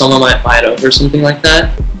similar, or someone might buy it over, or something like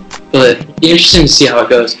that. But it'd be interesting to see how it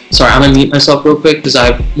goes. Sorry, I'm gonna mute myself real quick because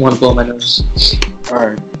I want to blow my nose. All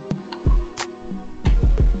right.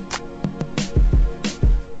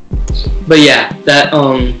 But yeah, that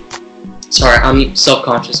sorry, I'm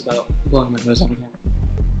self-conscious about blowing my nose on here.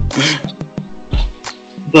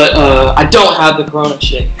 But I don't have the Corona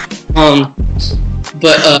shit.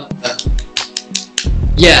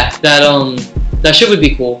 Yeah, that shit would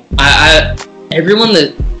be cool. I everyone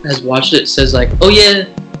that has watched it says like, oh yeah,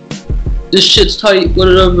 this shit's tight,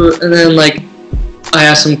 whatever. And then like, I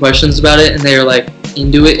asked some questions about it, and they were like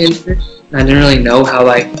into it. And I didn't really know how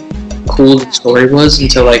like cool the story was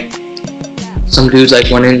until like some dudes like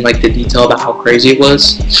went in like the detail about how crazy it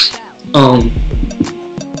was.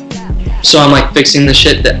 So I'm like fixing the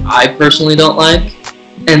shit that I personally don't like,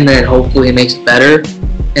 and then hopefully it makes it better.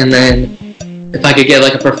 And then if I could get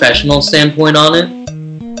like a professional standpoint on it,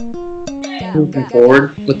 moving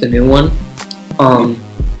forward with the new one,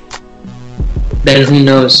 then who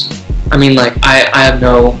knows? I mean, like I have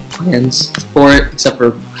no plans for it except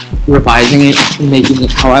for revising it and making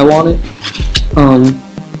it how I want it.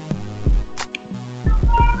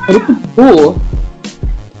 But it's cool.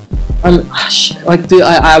 Like, dude,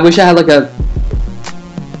 I wish I had like an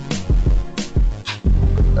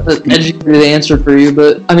educated answer for you,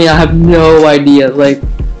 but I mean, I have no idea. Like,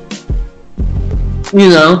 you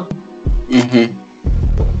know. Mhm.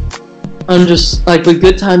 I'm just like with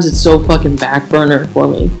Good Times, it's so fucking back burner for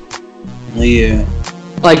me. Yeah.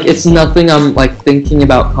 Like, it's nothing I'm like thinking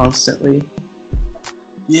about constantly.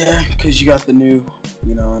 Yeah, because you got the new,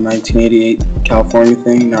 1988 California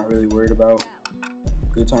thing. Not really worried about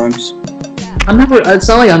Good Times. It's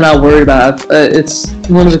not like I'm not worried about it. It's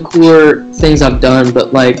one of the cooler things I've done,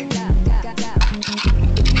 but like,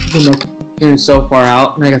 it's so far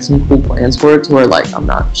out, and I got some cool plans for it to where like I'm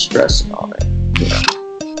not stressing on it.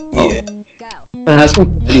 Yeah. But I have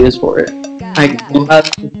some ideas for it. I have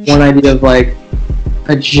one idea of like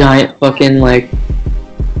a giant fucking like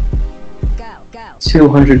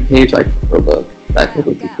 200-page like photo book. That could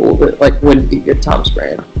be cool, but like wouldn't be Good Times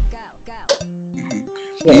brand. Mm-hmm.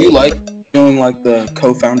 Do you like doing like the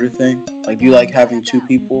co-founder thing? Like, do you like having two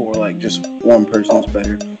people, or like just one person's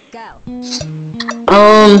better?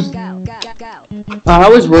 I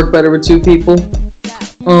always work better with two people.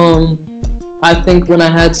 I think when I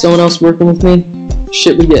had someone else working with me,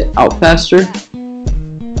 shit would get out faster.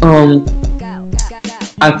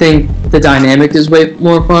 I think the dynamic is way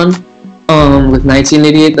more fun. With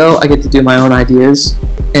 1988 though, I get to do my own ideas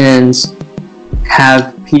and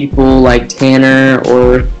have people like Tanner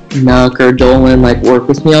or Nuck or Dolan like work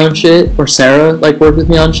with me on shit, or Sarah like work with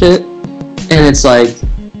me on shit, and it's like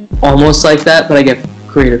almost like that, but I get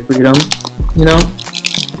creative freedom,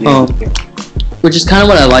 which is kind of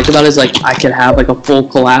what I like about it, is like I could have like a full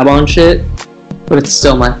collab on shit, but it's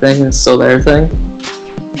still my thing and it's still their thing.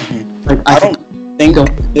 Mm-hmm. Like I don't think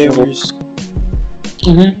there was.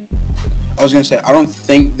 Mm-hmm. I was gonna say, I don't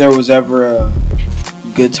think there was ever a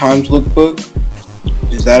Good Times lookbook.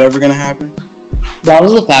 Is that ever gonna happen? That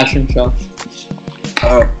was a fashion show.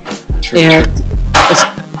 Oh, true. And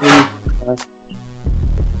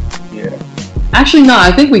Yeah. actually, no,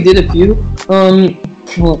 I think we did a few. Well,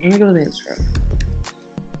 let me go to the Instagram.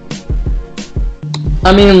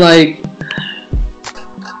 I mean, like,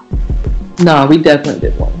 nah, we definitely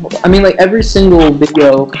did one. Hold on. I mean, like, every single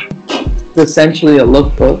video is essentially a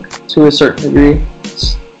lookbook to a certain degree.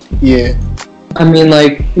 Yeah. I mean,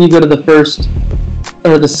 like, you go to the first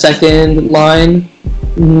or the second line,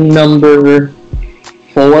 number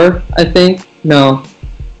 4, I think. No,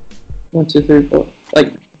 1, 2, 3, 4.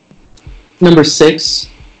 Like number 6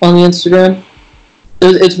 on the Instagram.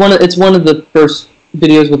 It's one of the first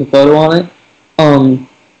videos with a photo on it.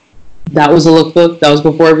 That was a lookbook. That was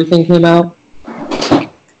before everything came out.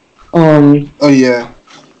 Oh yeah.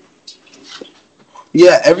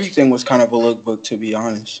 Yeah, everything was kind of a lookbook, to be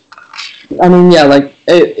honest. I mean, yeah, like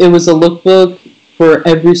it was a lookbook for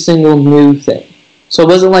every single new thing. So it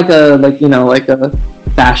wasn't like a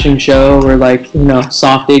fashion show or like,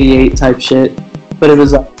 Soft 88 type shit, but it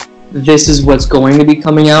was like, this is what's going to be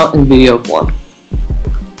coming out in video form.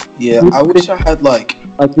 Yeah, I wish I had like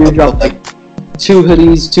we dropped like 2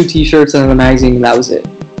 hoodies, 2 t-shirts, and a magazine, and that was it.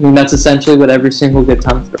 I mean, that's essentially what every single Good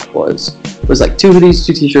Time trip was. It was like 2 hoodies,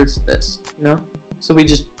 2 t-shirts, this, So we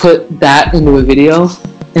just put that into a video,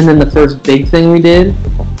 and then the first big thing we did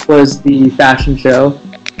was the fashion show.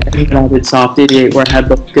 And then I did Soft 88, where I had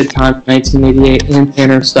both Good Time 1988 and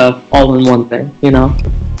Tanner stuff all in one thing,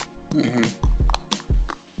 Mm-hmm.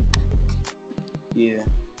 Yeah.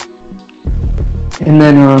 And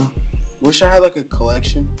then, wish I had like a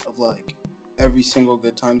collection of like every single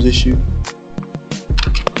Good Times issue.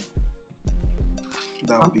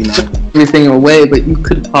 That would be nice. Everything away, but you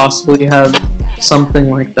could possibly have something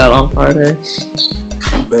like that on Friday.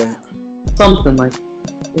 Bet. Something like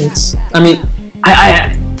it's. I mean,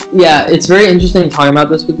 yeah, it's very interesting talking about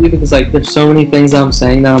this with you because like there's so many things that I'm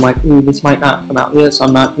saying that I'm like, ooh, this might not come out yet, so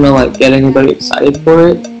I'm not gonna like get anybody excited for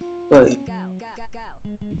it. But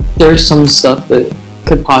there's some stuff that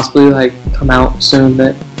could possibly like come out soon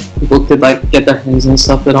that people could like get their hands on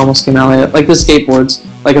stuff that almost came out yet. Like the skateboards.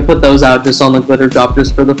 Like I put those out just on the glitter drop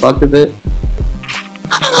just for the fuck of it.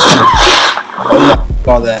 I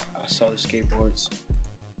saw that. I saw the skateboards.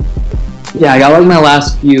 Yeah, I got like my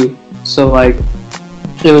last few. So like,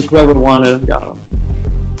 it was whoever wanted them got them.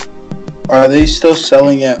 Are they still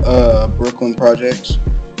selling at Brooklyn Projects?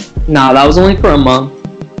 Nah, that was only for a month.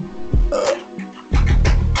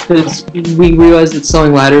 Because we realized that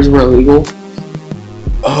selling ladders were illegal.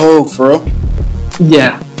 Oh, for real?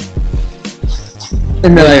 Yeah.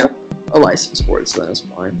 And then I got a license for it, so that's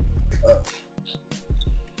fine.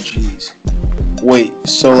 Jeez. Wait,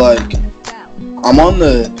 so like, I'm on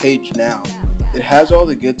the page now. It has all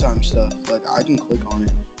the Good Time stuff. Like, I can click on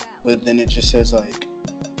it, but then it just says like,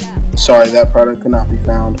 sorry, that product cannot be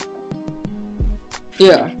found.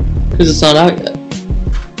 Yeah, because it's not out yet.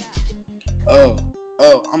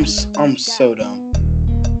 Oh, I'm so dumb.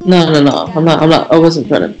 No, I'm not. I wasn't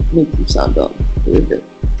trying to make you sound dumb. You're good.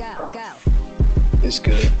 It's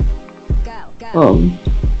good.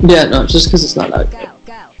 Yeah, no, just because it's not out yet.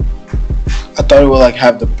 I thought it would like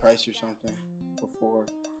have the price or something before.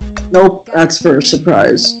 Nope, that's for a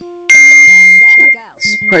surprise.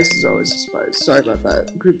 Price is always a surprise. Sorry about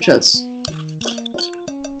that. Group chats.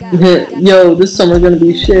 Yo, this summer gonna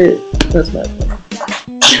be shit. That's my point.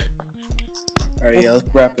 Alright, yeah, let's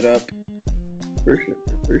wrap it up. For sure.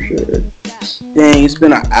 Dang, it's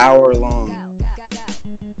been an hour long.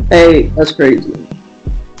 Hey, that's crazy.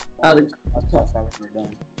 We're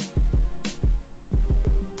done.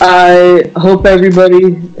 I hope everybody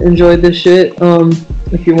enjoyed this shit.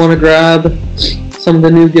 If you want to grab some of the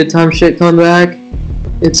new Good Time shit come back,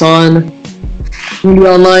 it's on. It'll be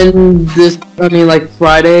online like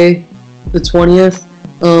Friday, the 20th.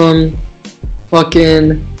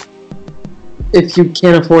 If you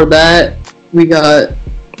can't afford that, we got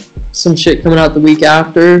some shit coming out the week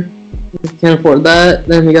after. If you can't afford that,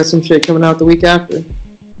 then we got some shit coming out the week after.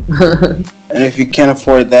 And if you can't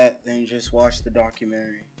afford that, then just watch the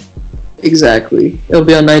documentary. Exactly. It'll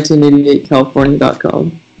be on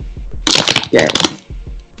 1988california.com. Yeah.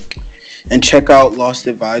 And check out Lost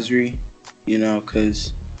Advisory,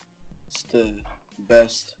 because it's the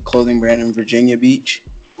best clothing brand in Virginia Beach.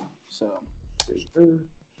 So,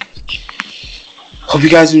 hope you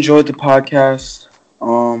guys enjoyed the podcast.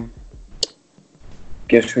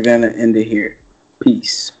 Guess we're gonna end it here.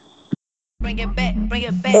 Peace. Bring it back.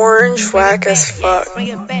 Orange whack as fuck. Bring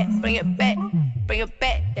it back.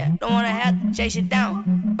 Yeah, don't wanna have to chase it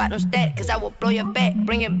down. Bottom stat, cause I will blow your back.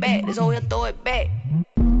 Bring it back, this whole here throw it back.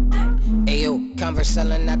 Ayo, Converse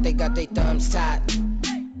selling out, they got their thumbs tied.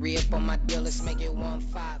 Re-up on my deal, let's make it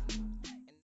 1-5.